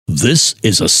This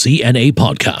is a CNA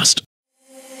podcast.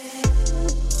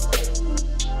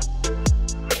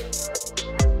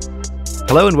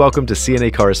 Hello and welcome to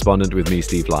CNA Correspondent with me,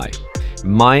 Steve Lai.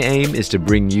 My aim is to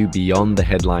bring you beyond the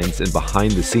headlines and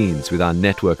behind the scenes with our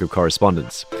network of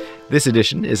correspondents. This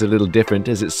edition is a little different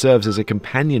as it serves as a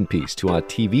companion piece to our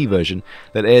TV version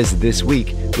that airs this week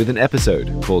with an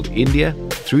episode called India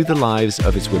Through the Lives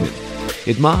of Its Women.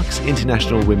 It marks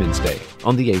International Women's Day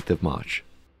on the 8th of March.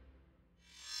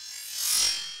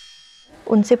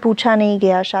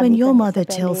 When your mother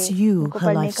tells you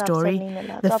her life story,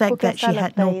 the fact that she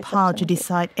had no power to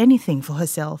decide anything for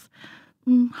herself,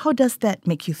 how does that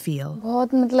make you feel?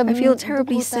 I feel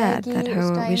terribly sad that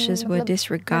her wishes were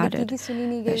disregarded,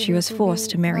 that she was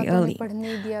forced to marry early.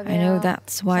 I know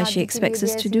that's why she expects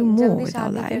us to do more with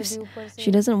our lives.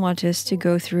 She doesn't want us to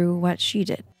go through what she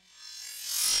did.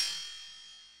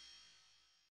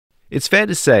 It's fair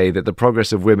to say that the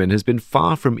progress of women has been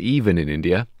far from even in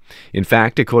India. In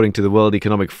fact, according to the World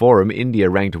Economic Forum, India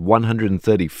ranked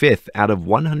 135th out of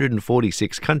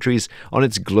 146 countries on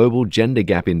its Global Gender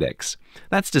Gap Index.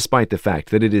 That's despite the fact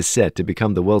that it is set to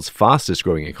become the world's fastest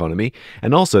growing economy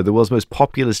and also the world's most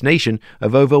populous nation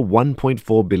of over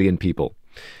 1.4 billion people.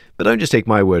 But don't just take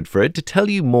my word for it. To tell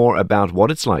you more about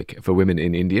what it's like for women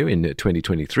in India in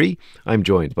 2023, I'm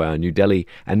joined by our New Delhi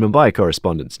and Mumbai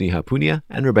correspondents Neha Punia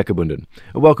and Rebecca Bundan.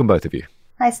 Welcome both of you.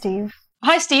 Hi, Steve.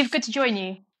 Hi, Steve. Good to join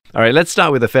you. All right, let's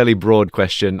start with a fairly broad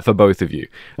question for both of you.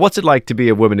 What's it like to be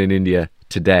a woman in India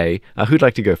today? Who'd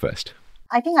like to go first?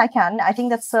 I think I can. I think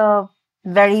that's a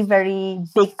very, very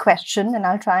big question, and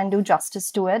I'll try and do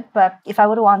justice to it. But if I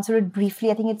were to answer it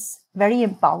briefly, I think it's very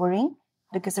empowering,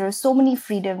 because there are so many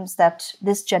freedoms that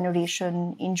this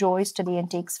generation enjoys today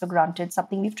and takes for granted,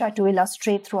 something we've tried to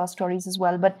illustrate through our stories as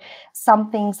well, but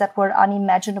some things that were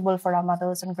unimaginable for our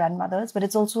mothers and grandmothers. But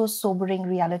it's also a sobering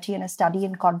reality and a study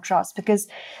in contrast, because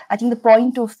I think the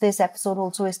point of this episode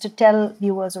also is to tell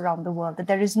viewers around the world that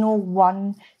there is no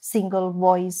one single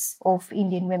voice of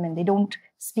Indian women. They don't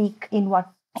speak in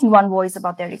one voice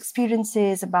about their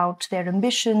experiences, about their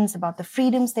ambitions, about the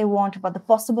freedoms they want, about the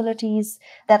possibilities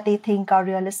that they think are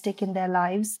realistic in their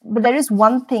lives. But there is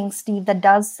one thing, Steve, that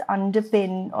does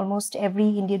underpin almost every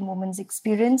Indian woman's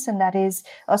experience, and that is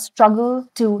a struggle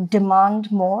to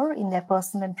demand more in their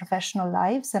personal and professional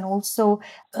lives, and also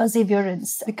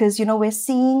perseverance. Because, we're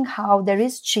seeing how there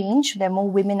is change. There are more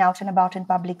women out and about in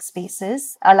public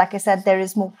spaces. Like I said, there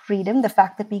is more freedom. The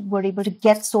fact that we were able to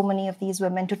get so many of these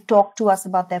women to talk to us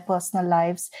about their personal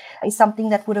lives is something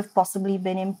that would have possibly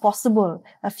been impossible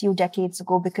a few decades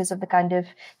ago because of the kind of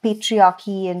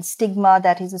patriarchy and stigma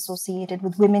that is associated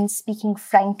with women speaking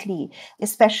frankly,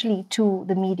 especially to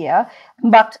the media.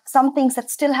 But some things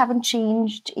that still haven't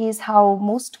changed is how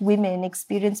most women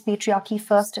experience patriarchy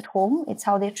first at home. It's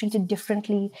how they're treated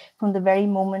differently from the very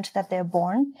moment that they're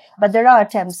born. But there are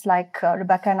attempts, like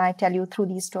Rebecca and I tell you through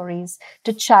these stories,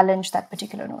 to challenge that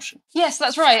particular notion. Yes,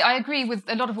 that's right. I agree with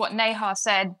a lot of what Neha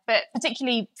said. But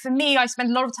particularly for me, I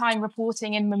spend a lot of time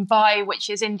reporting in Mumbai, which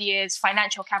is India's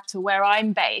financial capital where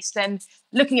I'm based. And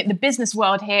looking at the business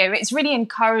world here, it's really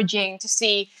encouraging to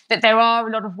see that there are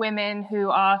a lot of women who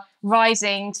are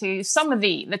rising to some of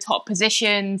the top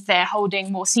positions. They're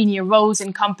holding more senior roles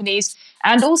in companies,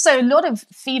 and also a lot of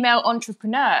female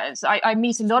entrepreneurs. I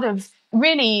meet a lot of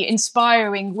really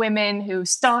inspiring women who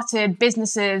started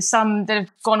businesses, some that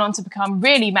have gone on to become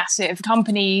really massive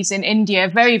companies in India,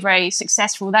 very, very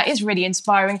successful. That is really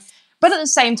inspiring. But at the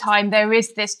same time, there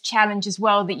is this challenge as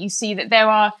well that you see that there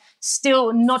are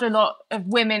still not a lot of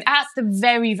women at the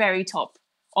very, very top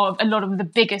of a lot of the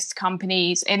biggest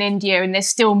companies in India, and there's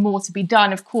still more to be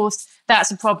done. Of course,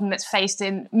 that's a problem that's faced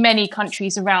in many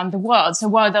countries around the world. So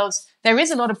while there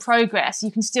is a lot of progress,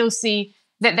 you can still see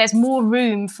that there's more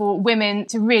room for women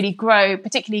to really grow,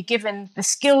 particularly given the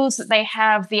skills that they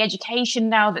have, the education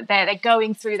now that they're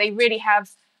going through. They really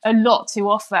have a lot to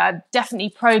offer.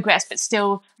 Definitely progress, but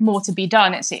still more to be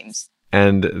done, it seems.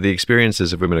 And the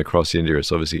experiences of women across India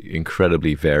is obviously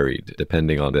incredibly varied,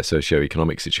 depending on their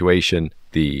socioeconomic situation,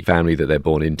 the family that they're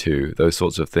born into, those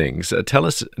sorts of things. Tell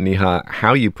us, Neha,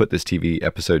 how you put this TV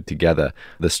episode together,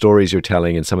 the stories you're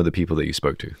telling, and some of the people that you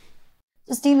spoke to.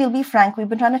 So Steve, we'll be frank, we've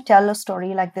been trying to tell a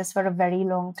story like this for a very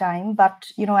long time.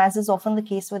 But, as is often the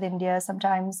case with India,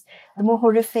 sometimes the more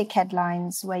horrific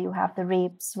headlines where you have the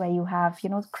rapes, where you have,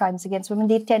 crimes against women,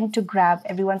 they tend to grab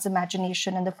everyone's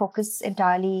imagination, and the focus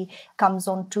entirely comes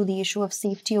on to the issue of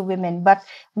safety of women. But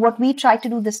what we tried to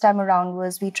do this time around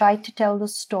was we tried to tell the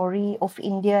story of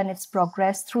India and its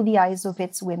progress through the eyes of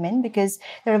its women, because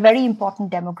they're a very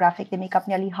important demographic. They make up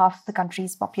nearly half the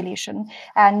country's population.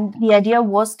 And the idea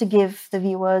was to give the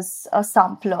interviewers a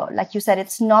sampler. Like you said,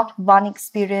 it's not one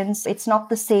experience. It's not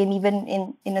the same even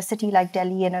in a city like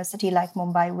Delhi and a city like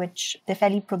Mumbai, which they're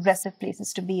fairly progressive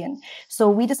places to be in. So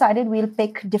we decided we'll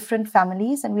pick different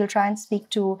families and we'll try and speak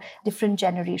to different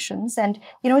generations. And,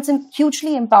 it's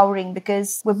hugely empowering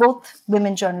because we're both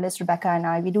women journalists, Rebecca and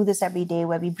I. We do this every day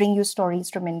where we bring you stories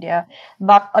from India.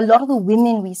 But a lot of the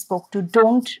women we spoke to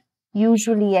don't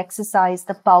usually exercise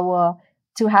the power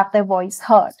to have their voice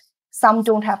heard. Some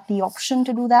don't have the option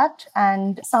to do that,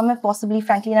 and some have possibly,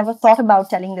 frankly, never thought about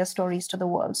telling their stories to the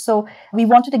world. So we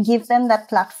wanted to give them that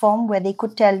platform where they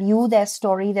could tell you their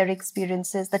story, their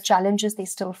experiences, the challenges they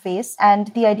still face. And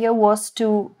the idea was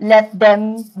to let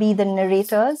them be the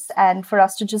narrators and for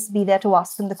us to just be there to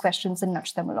ask them the questions and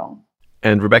nudge them along.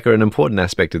 And Rebecca, an important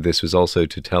aspect of this was also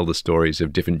to tell the stories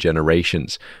of different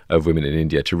generations of women in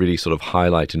India, to really sort of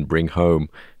highlight and bring home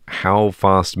how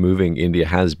fast-moving India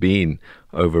has been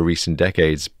over recent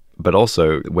decades, but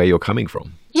also where you're coming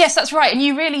from. Yes, that's right. And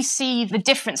you really see the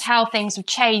difference, how things have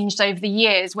changed over the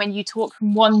years when you talk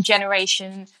from one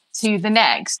generation to the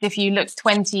next. If you look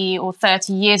 20 or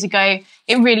 30 years ago,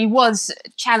 it really was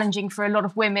challenging for a lot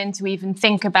of women to even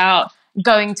think about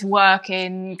going to work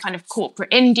in kind of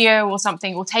corporate India or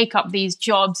something, or take up these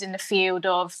jobs in the field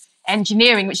of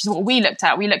engineering, which is what we looked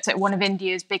at. We looked at one of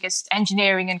India's biggest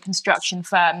engineering and construction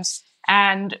firms.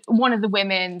 And one of the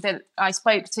women that I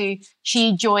spoke to,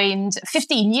 she joined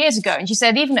 15 years ago. And she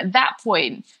said even at that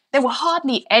point, there were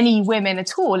hardly any women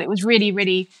at all. It was really,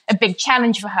 really a big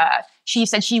challenge for her. She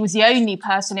said she was the only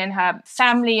person in her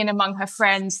family and among her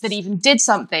friends that even did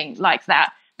something like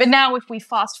that. But now if we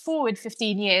fast forward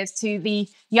 15 years to the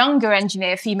younger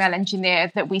engineer, female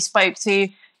engineer that we spoke to,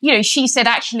 she said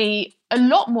actually a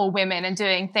lot more women are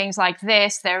doing things like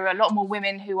this. There are a lot more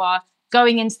women who are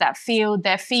going into that field.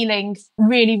 They're feeling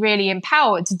really, really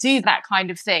empowered to do that kind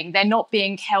of thing. They're not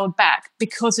being held back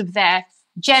because of their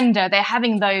gender. They're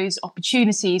having those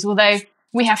opportunities, although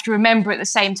we have to remember at the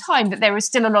same time that there is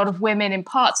still a lot of women in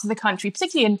parts of the country,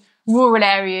 particularly in rural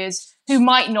areas, who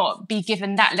might not be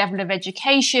given that level of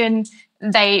education.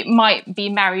 They might be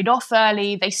married off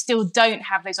early. They still don't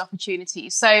have those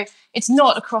opportunities. So it's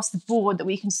not across the board that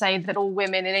we can say that all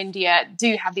women in India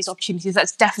do have these opportunities.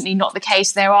 That's definitely not the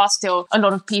case. There are still a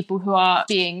lot of people who are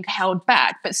being held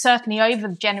back. But certainly over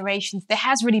the generations, there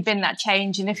has really been that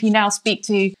change. And if you now speak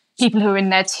to people who are in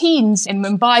their teens in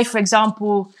Mumbai, for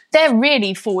example, they're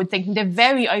really forward thinking. They're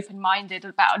very open-minded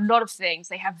about a lot of things.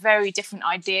 They have very different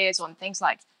ideas on things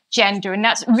like gender. And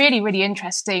that's really, really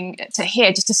interesting to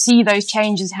hear, just to see those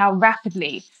changes, how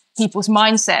rapidly people's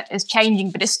mindset is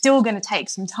changing. But it's still going to take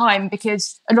some time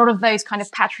because a lot of those kind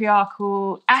of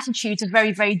patriarchal attitudes are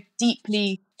very, very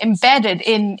deeply embedded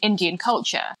in Indian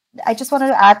culture. I just wanted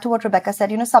to add to what Rebecca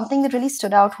said. Something that really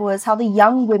stood out was how the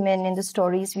young women in the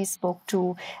stories we spoke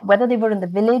to, whether they were in the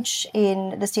village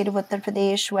in the state of Uttar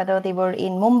Pradesh, whether they were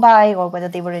in Mumbai or whether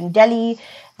they were in Delhi,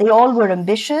 they all were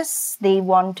ambitious. They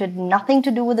wanted nothing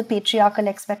to do with the patriarchal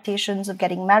expectations of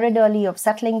getting married early, of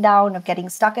settling down, of getting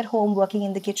stuck at home, working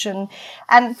in the kitchen.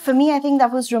 And for me, I think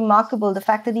that was remarkable. The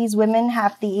fact that these women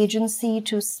have the agency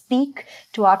to speak,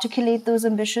 to articulate those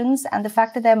ambitions, and the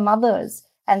fact that their mothers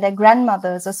and their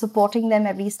grandmothers are supporting them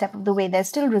every step of the way. There's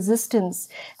still resistance,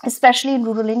 especially in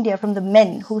rural India, from the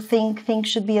men who think things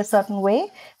should be a certain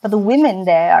way, but the women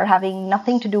there are having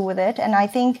nothing to do with it. And I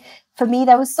think for me,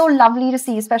 that was so lovely to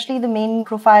see, especially the main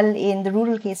profile in the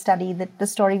rural case study, the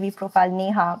story we profiled,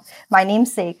 Neha, my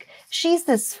namesake. She's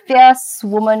this fierce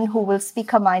woman who will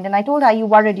speak her mind. And I told her, are you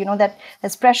worried, that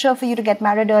there's pressure for you to get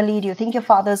married early? Do you think your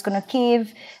father's going to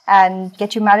cave and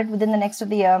get you married within the next of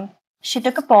the year? She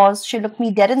took a pause, she looked me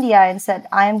dead in the eye and said,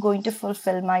 I am going to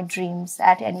fulfill my dreams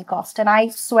at any cost. And I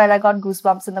swear I got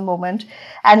goosebumps in the moment.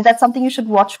 And that's something you should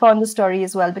watch for in the story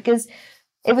as well, because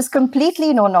it was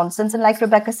completely no nonsense. And like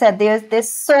Rebecca said, they're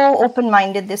so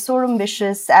open-minded, they're so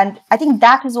ambitious. And I think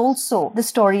that is also the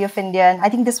story of India. And I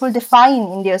think this will define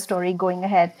India's story going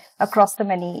ahead across the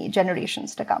many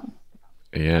generations to come.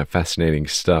 Yeah, fascinating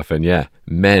stuff. And yeah,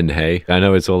 men, hey? I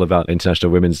know it's all about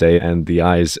International Women's Day and the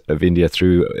eyes of India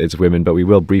through its women, but we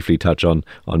will briefly touch on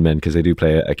men because they do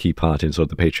play a key part in sort of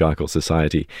the patriarchal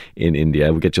society in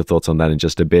India. We'll get your thoughts on that in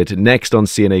just a bit. Next on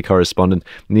CNA Correspondent,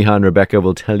 Neha and Rebecca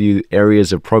will tell you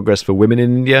areas of progress for women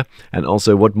in India and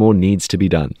also what more needs to be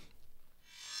done.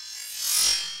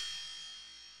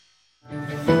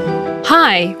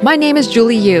 Hi, my name is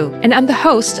Julie Yu, and I'm the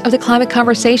host of the Climate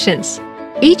Conversations.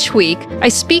 Each week, I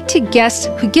speak to guests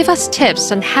who give us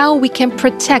tips on how we can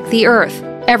protect the Earth.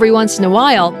 Every once in a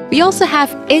while, we also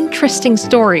have interesting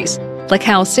stories, like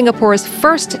how Singapore's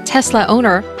first Tesla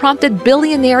owner prompted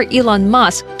billionaire Elon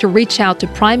Musk to reach out to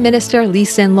Prime Minister Lee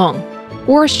Hsien Loong.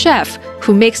 or a chef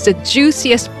who makes the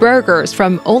juiciest burgers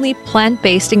from only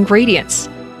plant-based ingredients.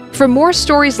 For more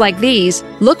stories like these,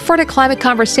 look for the Climate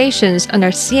Conversations on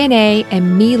our CNA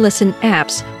and Me Listen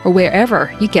apps or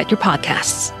wherever you get your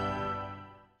podcasts.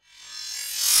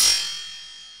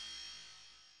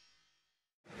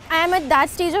 I am at that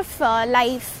stage of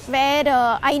life where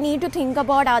I need to think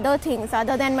about other things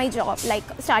other than my job, like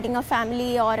starting a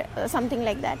family or something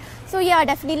like that. So yeah,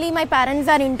 definitely my parents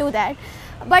are into that.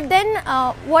 But then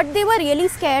what they were really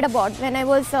scared about when I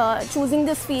was choosing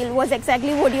this field was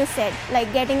exactly what you said,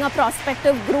 like getting a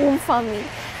prospective groom for me.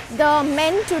 The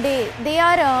men today, they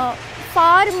are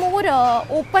far more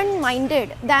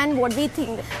open-minded than what we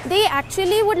think. They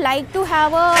actually would like to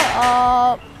have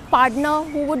a partner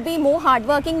who would be more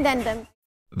hardworking than them.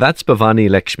 That's Bhavani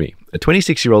Lakshmi, a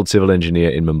 26-year-old civil engineer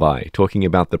in Mumbai, talking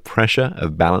about the pressure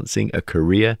of balancing a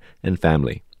career and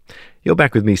family. You're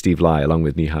back with me, Steve Lai, along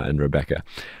with Neha and Rebecca.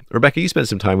 Rebecca, you spent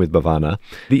some time with Bhavana.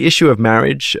 The issue of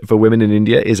marriage for women in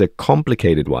India is a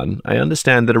complicated one. I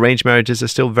understand that arranged marriages are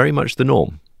still very much the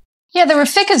norm. Yeah, there are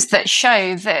figures that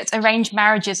show that arranged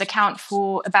marriages account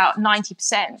for about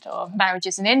 90% of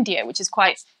marriages in India, which is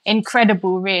quite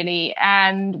incredible, really.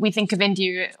 And we think of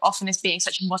India often as being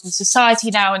such a modern society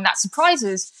now, and that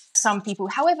surprises some people.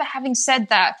 However, having said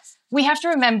that, we have to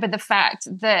remember the fact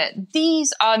that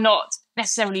these are not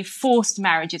necessarily forced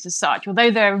marriages as such,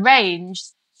 although they're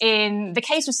arranged. In the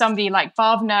case of somebody like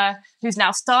Bhavna, who's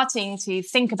now starting to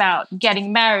think about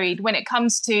getting married, when it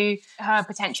comes to her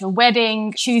potential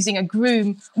wedding, choosing a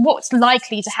groom, what's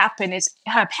likely to happen is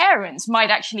her parents might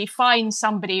actually find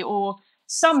somebody or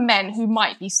some men who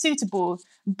might be suitable,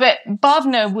 but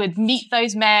Bhavna would meet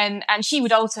those men and she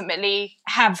would ultimately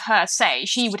have her say.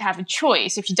 She would have a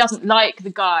choice. If she doesn't like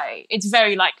the guy, it's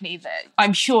very likely that,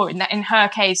 I'm sure in her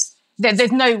case,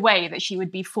 there's no way that she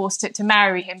would be forced to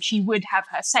marry him. She would have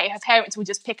her say. Her parents will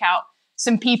just pick out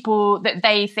some people that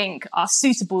they think are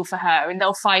suitable for her, and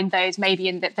they'll find those maybe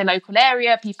in the local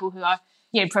area, people who are,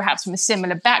 perhaps from a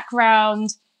similar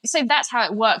background. So that's how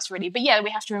it works, really. But yeah, we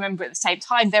have to remember at the same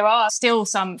time, there are still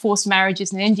some forced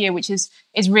marriages in India, which is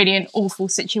really an awful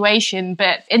situation.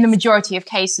 But in the majority of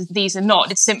cases, these are not.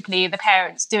 It's simply the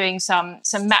parents doing some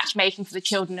matchmaking for the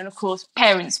children. And of course,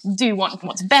 parents do want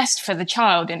what's best for the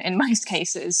child in most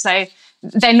cases. So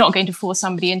they're not going to force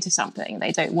somebody into something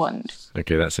they don't want.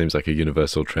 Okay, that seems like a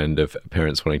universal trend of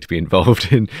parents wanting to be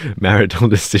involved in marital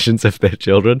decisions of their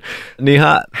children.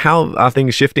 Neha, how are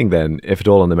things shifting then, if at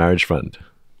all, on the marriage front?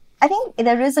 I think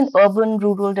there is an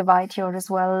urban-rural divide here as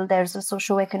well. There's a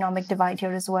socio-economic divide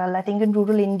here as well. I think in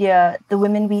rural India, the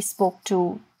women we spoke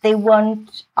to, they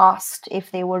weren't asked if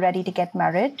they were ready to get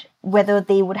married. Whether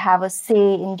they would have a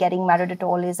say in getting married at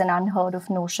all is an unheard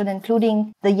of notion,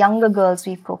 including the younger girls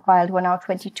we've profiled who are now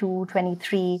 22,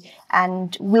 23,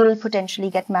 and will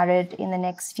potentially get married in the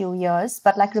next few years.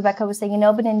 But like Rebecca was saying, in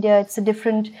urban India, it's a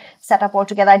different setup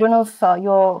altogether. I don't know if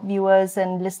your viewers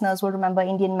and listeners will remember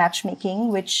Indian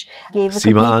matchmaking, which gave a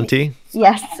Seema Auntie?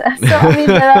 Yes. So, I mean,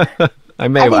 there are... I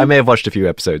may have watched a few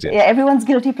episodes, yes. Yeah, everyone's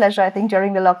guilty pleasure, I think,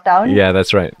 during the lockdown. Yeah,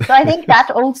 that's right. So I think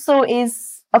that also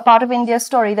is a part of India's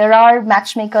story. There are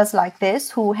matchmakers like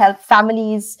this who help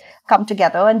families come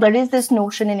together. And there is this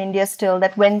notion in India still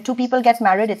that when two people get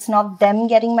married, it's not them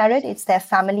getting married, it's their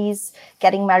families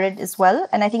getting married as well.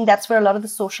 And I think that's where a lot of the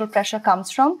social pressure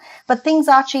comes from. But things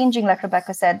are changing, like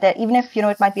Rebecca said, that even if,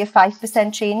 it might be a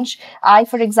 5% change, I,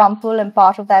 for example, am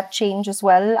part of that change as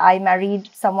well. I married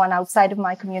someone outside of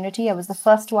my community. I was the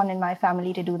first one in my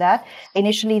family to do that.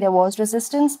 Initially, there was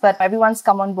resistance, but everyone's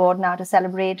come on board now to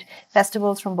celebrate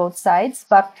festivals from both sides.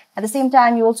 But at the same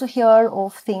time, you also hear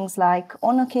of things like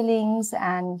honor killings,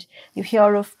 and you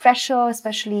hear of pressure,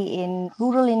 especially in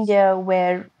rural India,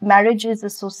 where marriage is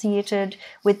associated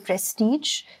with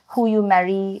prestige, who you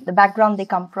marry, the background they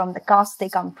come from, the caste they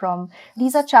come from.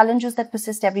 These are challenges that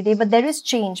persist every day, but there is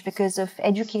change because of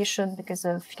education, because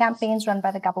of campaigns run by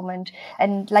the government.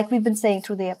 And like we've been saying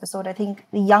through the episode, I think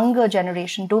the younger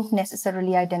generation don't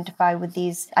necessarily identify with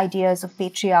these ideas of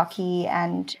patriarchy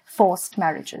and forced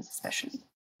marriages, especially.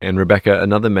 And Rebecca,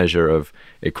 another measure of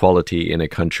equality in a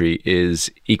country is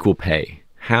equal pay.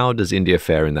 How does India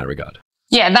fare in that regard?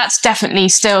 Yeah, that's definitely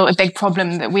still a big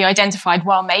problem that we identified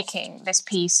while making this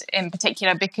piece in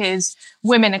particular, because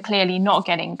women are clearly not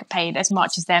getting paid as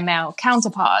much as their male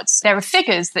counterparts. There are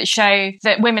figures that show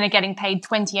that women are getting paid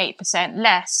 28%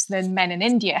 less than men in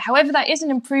India. However, that is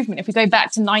an improvement. If we go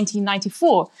back to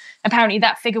 1994, apparently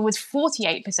that figure was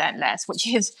 48% less, which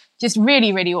is just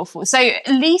really, really awful. So at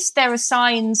least there are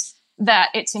signs that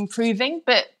it's improving,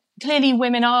 but clearly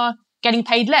women are getting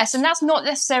paid less. And that's not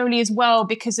necessarily as well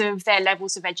because of their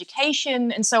levels of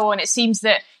education and so on. It seems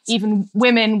that even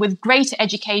women with greater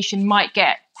education might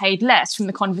get paid less from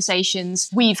the conversations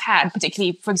we've had.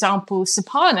 Particularly, for example,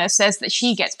 Sapana says that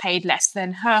she gets paid less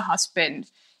than her husband,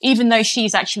 even though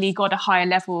she's actually got a higher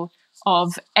level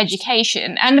of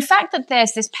education. And the fact that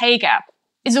there's this pay gap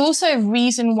is also a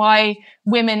reason why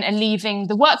women are leaving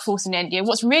the workforce in India.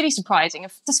 What's really surprising,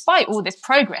 despite all this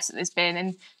progress that there's been,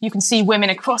 and you can see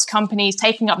women across companies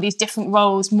taking up these different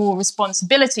roles, more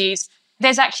responsibilities,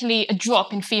 there's actually a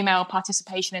drop in female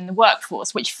participation in the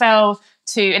workforce, which fell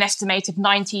to an estimated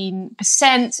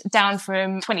 19%, down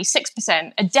from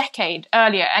 26% a decade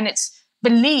earlier. And it's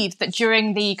believed that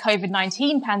during the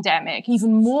COVID-19 pandemic,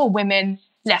 even more women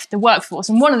left the workforce.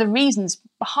 And one of the reasons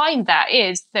behind that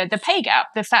is the pay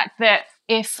gap, the fact that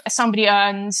if somebody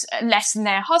earns less than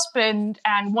their husband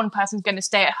and one person's going to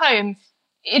stay at home,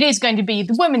 it is going to be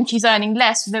the woman, she's earning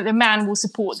less, so that the man will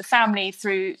support the family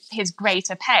through his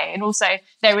greater pay. And also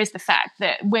there is the fact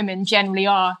that women generally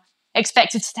are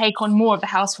expected to take on more of the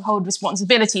household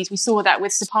responsibilities. We saw that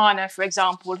with Sapana, for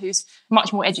example, who's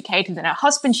much more educated than her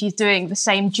husband. She's doing the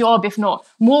same job, if not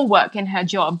more work in her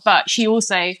job, but she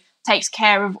also takes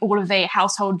care of all of the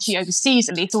household, she oversees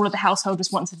at least all of the household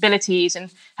responsibilities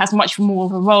and has much more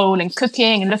of a role in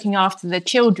cooking and looking after the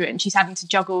children. She's having to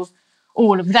juggle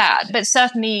all of that. But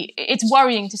certainly it's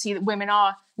worrying to see that women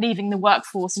are leaving the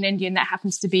workforce in India, and that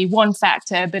happens to be one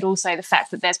factor, but also the fact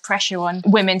that there's pressure on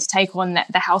women to take on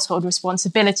the household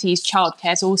responsibilities.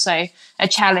 Childcare is also a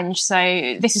challenge. So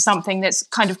this is something that's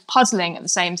kind of puzzling at the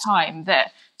same time,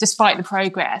 that despite the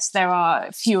progress, there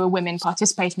are fewer women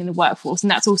participating in the workforce. And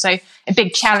that's also a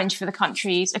big challenge for the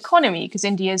country's economy, because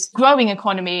India's growing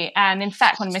economy. And in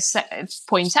fact, economists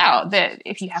point out that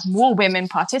if you have more women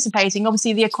participating,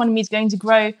 obviously the economy is going to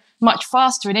grow much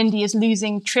faster. And India is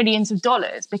losing trillions of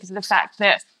dollars because of the fact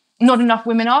that not enough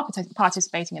women are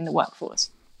participating in the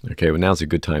workforce. Okay, well, now's a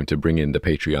good time to bring in the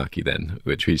patriarchy then,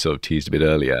 which we sort of teased a bit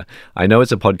earlier. I know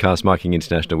it's a podcast marking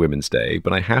International Women's Day,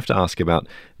 but I have to ask about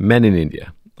men in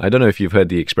India. I don't know if you've heard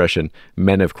the expression,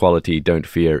 men of quality don't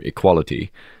fear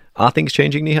equality. Are things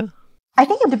changing, Neha? I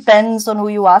think it depends on who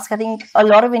you ask. I think a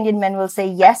lot of Indian men will say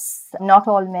yes, not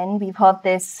all men. We've heard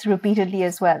this repeatedly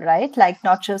as well, right? Like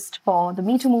not just for the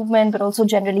Me Too movement, but also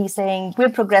generally saying we're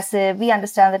progressive. We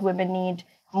understand that women need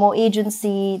more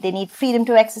agency, they need freedom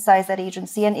to exercise that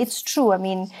agency. And it's true. I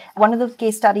mean, one of the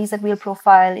case studies that we'll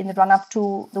profile in the run-up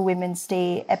to the Women's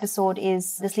Day episode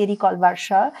is this lady called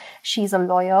Varsha. She's a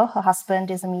lawyer. Her husband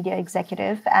is a media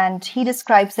executive. And he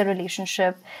describes their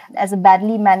relationship as a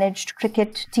badly managed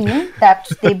cricket team that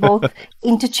they both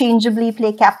interchangeably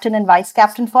play captain and vice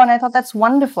captain for. And I thought that's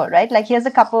wonderful, right? Like here's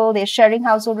a couple, they're sharing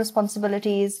household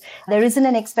responsibilities. There isn't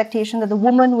an expectation that the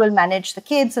woman will manage the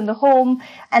kids and the home.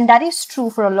 And that is true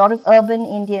for a lot of urban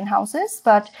Indian houses.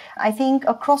 But I think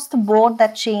across the board,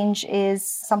 that change is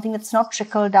something that's not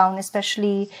trickled down,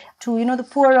 especially to, the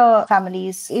poorer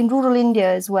families in rural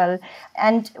India as well.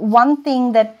 And one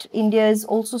thing that India has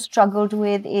also struggled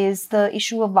with is the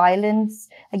issue of violence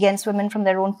against women from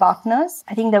their own partners.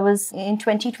 I think there was in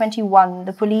 2021,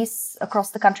 the police across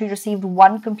the country received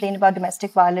one complaint about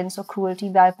domestic violence or cruelty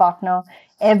by a partner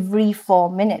every 4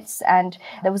 minutes. And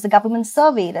there was a government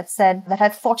survey that said that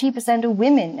had 40% of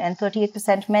women and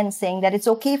 38% men saying that it's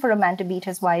okay for a man to beat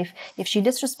his wife if she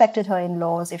disrespected her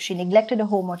in-laws, if she neglected her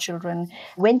home or children,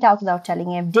 went out without telling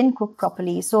him, didn't cook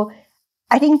properly. So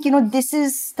I think, this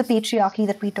is the patriarchy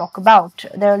that we talk about.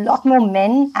 There are a lot more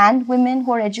men and women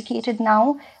who are educated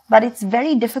now, but it's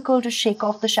very difficult to shake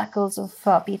off the shackles of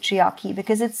patriarchy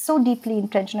because it's so deeply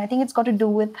entrenched. And I think it's got to do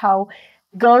with how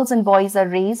girls and boys are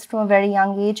raised from a very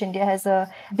young age. India has a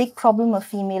big problem of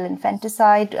female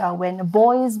infanticide. When a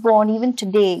boy is born, even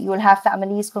today, you will have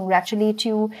families congratulate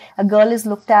you. A girl is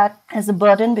looked at as a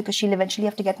burden because she'll eventually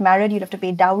have to get married. You'll have to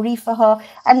pay dowry for her.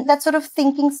 And that sort of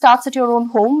thinking starts at your own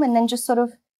home and then just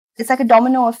it's like a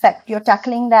domino effect. You're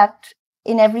tackling that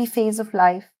in every phase of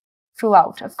life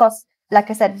throughout. Of course, like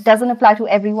I said, it doesn't apply to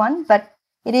everyone, but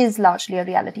it is largely a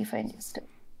reality for India still.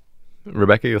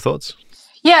 Rebecca, your thoughts?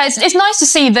 Yeah, it's nice to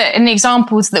see that in the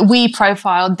examples that we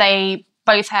profiled, they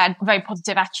both had very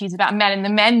positive attitudes about men, and the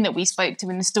men that we spoke to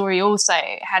in the story also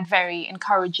had very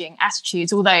encouraging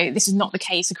attitudes, although this is not the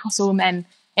case across all men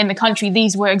in the country.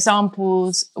 These were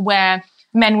examples where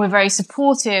men were very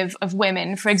supportive of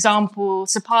women. For example,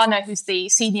 Sapana, who's the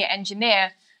senior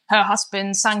engineer, her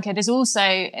husband, Sanket, is also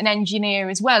an engineer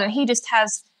as well, and he just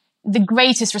has the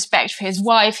greatest respect for his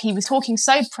wife. He was talking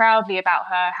so proudly about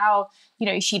her, how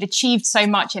she'd achieved so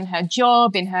much in her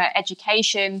job, in her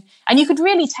education. And you could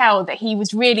really tell that he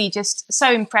was really just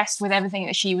so impressed with everything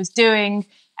that she was doing.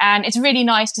 And it's really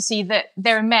nice to see that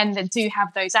there are men that do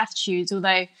have those attitudes,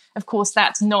 although, of course,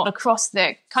 that's not across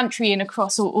the country and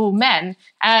across all men.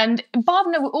 And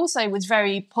Bhavna also was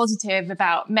very positive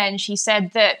about men. She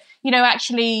said that,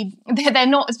 actually, they're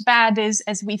not as bad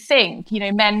as we think.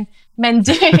 Men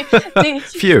do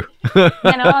Phew.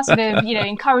 men are sort of,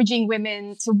 encouraging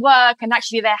women to work, and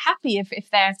actually they're happy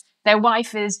if their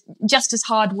wife is just as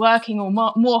hardworking or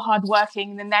more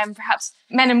hardworking than them. Perhaps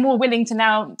men are more willing to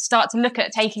now start to look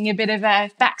at taking a bit of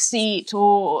a backseat,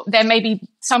 or there may be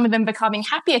some of them becoming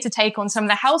happier to take on some of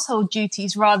the household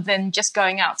duties rather than just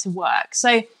going out to work.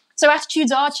 So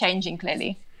attitudes are changing,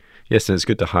 clearly. Yes, and it's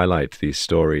good to highlight these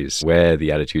stories where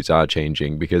the attitudes are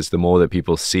changing, because the more that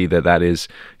people see that is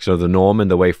sort of the norm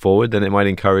and the way forward, then it might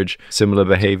encourage similar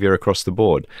behavior across the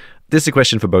board. This is a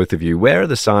question for both of you. Where are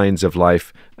the signs of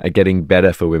life getting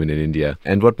better for women in India,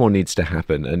 and what more needs to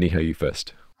happen? Neha, you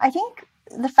first. I think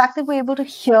the fact that we're able to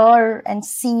hear and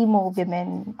see more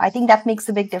women, I think that makes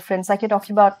a big difference. Like you're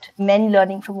talking about men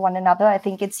learning from one another, I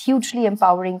think it's hugely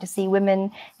empowering to see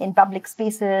women in public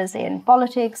spaces, in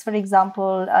politics, for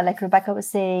example, like Rebecca was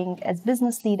saying, as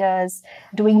business leaders,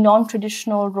 doing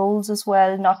non-traditional roles as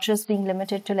well, not just being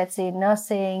limited to, let's say,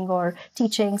 nursing or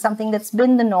teaching, something that's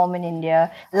been the norm in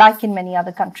India, like in many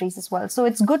other countries as well. So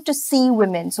it's good to see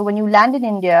women. So when you land in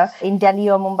India, in Delhi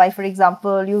or Mumbai, for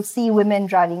example, you'll see women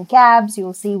driving cabs,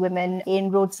 you'll see women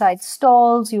in roadside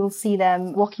stalls, you'll see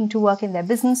them walking to work in their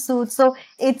business suits. So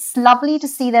it's lovely to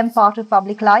see them part of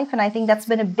public life. And I think that's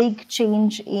been a big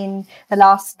change in the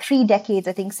last 3 decades.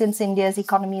 I think since India's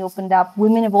economy opened up,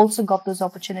 women have also got those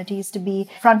opportunities to be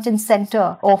front and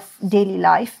center of daily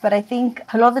life. But I think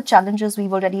a lot of the challenges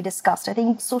we've already discussed, I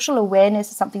think social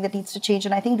awareness is something that needs to change.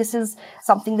 And I think this is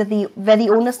something that where the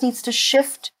onus needs to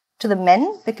shift to the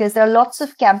men, because there are lots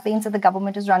of campaigns that the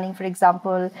government is running, for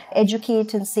example,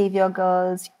 educate and save your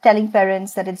girls, telling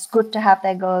parents that it's good to have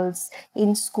their girls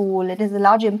in school. It has a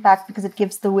large impact because it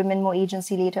gives the women more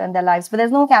agency later in their lives. But there's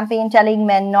no campaign telling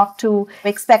men not to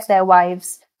expect their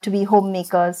wives to be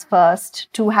homemakers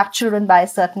first, to have children by a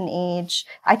certain age.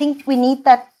 I think we need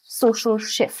that social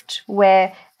shift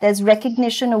where there's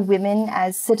recognition of women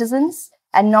as citizens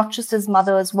and not just as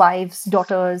mothers, wives,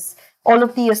 daughters, all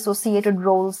of the associated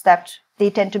roles that they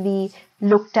tend to be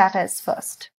looked at as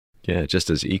first. Yeah, just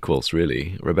as equals,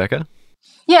 really. Rebecca?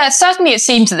 Yeah, certainly it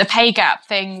seems that the pay gap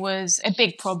thing was a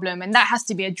big problem, and that has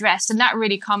to be addressed. And that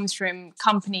really comes from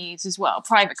companies as well.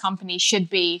 Private companies should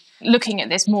be looking at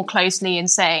this more closely and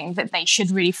saying that they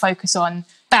should really focus on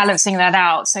balancing that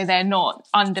out so they're not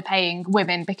underpaying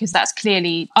women, because that's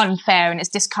clearly unfair and it's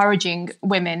discouraging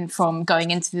women from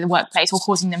going into the workplace or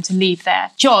causing them to leave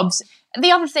their jobs.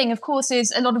 The other thing, of course,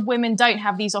 is a lot of women don't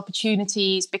have these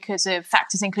opportunities because of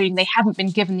factors including they haven't been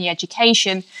given the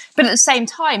education. But at the same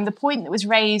time, the point that was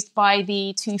raised by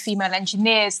the 2 female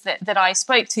engineers that I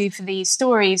spoke to for these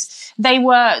stories, they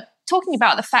were talking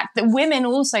about the fact that women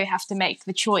also have to make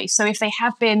the choice. So if they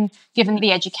have been given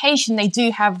the education, they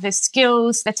do have the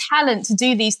skills, the talent to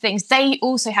do these things, they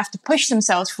also have to push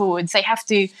themselves forwards. They have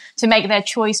to make their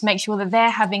choice, make sure that they're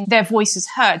having their voices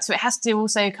heard. So it has to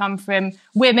also come from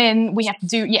women. We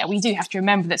do have to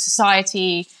remember that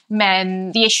society,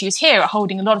 men, the issues here are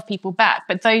holding a lot of people back,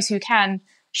 but those who can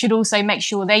should also make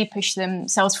sure they push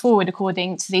themselves forward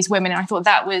according to these women. And I thought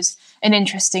that was an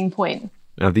interesting point.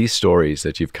 Now, these stories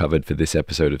that you've covered for this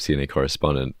episode of CNA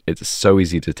Correspondent, it's so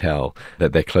easy to tell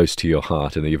that they're close to your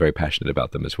heart and that you're very passionate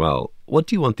about them as well. What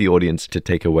do you want the audience to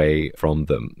take away from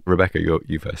them? Rebecca,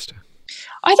 you first.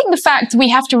 I think the fact we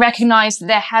have to recognise that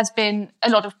there has been a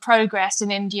lot of progress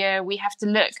in India. We have to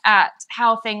look at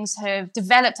how things have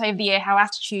developed over the year, how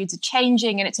attitudes are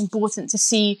changing, and it's important to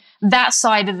see that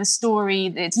side of the story.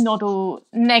 It's not all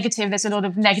negative. There's a lot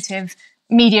of negative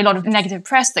media, a lot of negative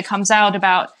press that comes out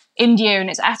about India and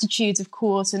its attitudes, of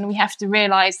course, and we have to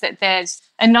realise that there's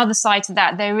another side to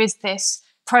that. There is this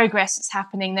progress that's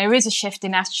happening. There is a shift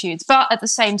in attitudes. But at the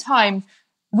same time,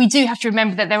 we do have to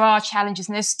remember that there are challenges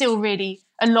and there's still really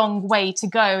a long way to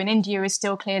go. And India is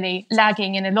still clearly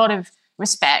lagging in a lot of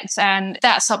respects. And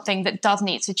that's something that does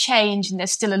need to change. And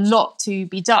there's still a lot to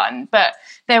be done. But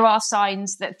there are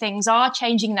signs that things are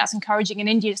changing. And that's encouraging. And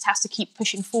India just has to keep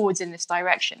pushing forwards in this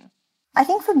direction. I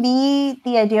think for me,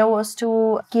 the idea was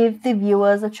to give the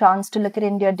viewers a chance to look at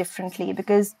India differently,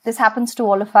 because this happens to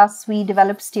all of us. We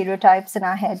develop stereotypes in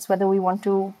our heads, whether we want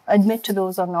to admit to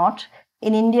those or not.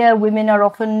 In India, women are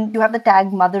often, you have the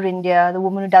tag Mother India, the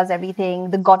woman who does everything,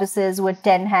 the goddesses with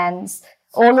 10 hands.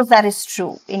 All of that is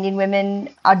true. Indian women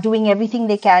are doing everything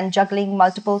they can, juggling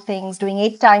multiple things, doing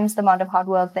 8 times the amount of hard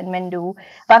work that men do.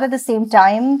 But at the same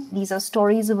time, these are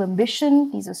stories of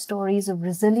ambition. These are stories of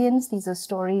resilience. These are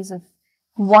stories of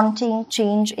wanting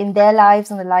change in their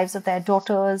lives and the lives of their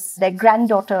daughters, their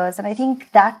granddaughters. And I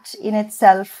think that in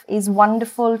itself is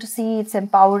wonderful to see. It's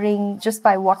empowering just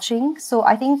by watching. So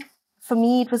I think for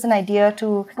me, it was an idea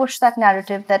to push that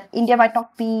narrative that India might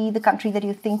not be the country that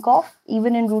you think of.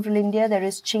 Even in rural India, there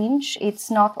is change. It's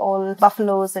not all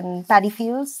buffaloes and paddy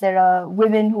fields. There are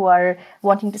women who are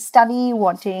wanting to study,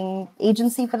 wanting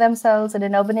agency for themselves. And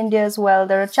in urban India as well,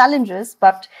 there are challenges.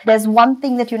 But there's one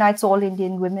thing that unites all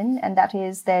Indian women, and that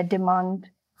is their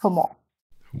demand for more.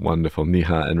 Wonderful.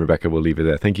 Neha and Rebecca, we'll leave it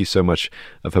there. Thank you so much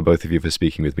for both of you for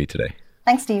speaking with me today.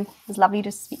 Thanks, Steve. It was lovely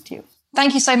to speak to you.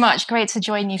 Thank you so much. Great to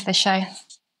join you for the show.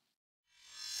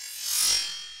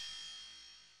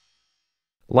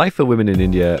 Life for women in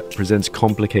India presents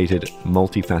complicated,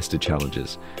 multifaceted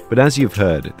challenges. But as you've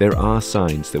heard, there are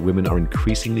signs that women are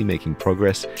increasingly making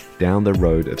progress down the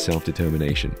road of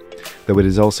self-determination. Though it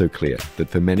is also clear that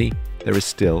for many, there is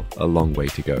still a long way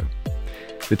to go.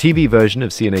 The TV version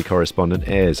of CNA Correspondent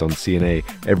airs on CNA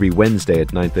every Wednesday at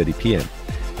 9:30 p.m.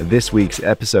 This week's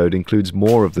episode includes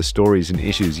more of the stories and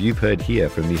issues you've heard here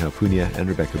from Neha Punya and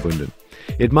Rebecca Bundan.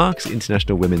 It marks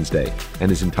International Women's Day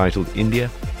and is entitled India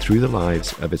Through the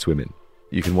Lives of Its Women.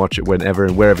 You can watch it whenever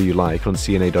and wherever you like on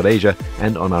CNA.Asia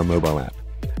and on our mobile app.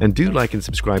 And do like and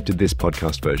subscribe to this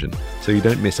podcast version so you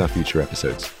don't miss our future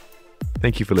episodes.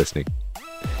 Thank you for listening.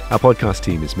 Our podcast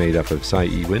team is made up of Sai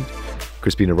Ewind,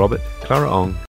 Crispina Robert, Clara Ong,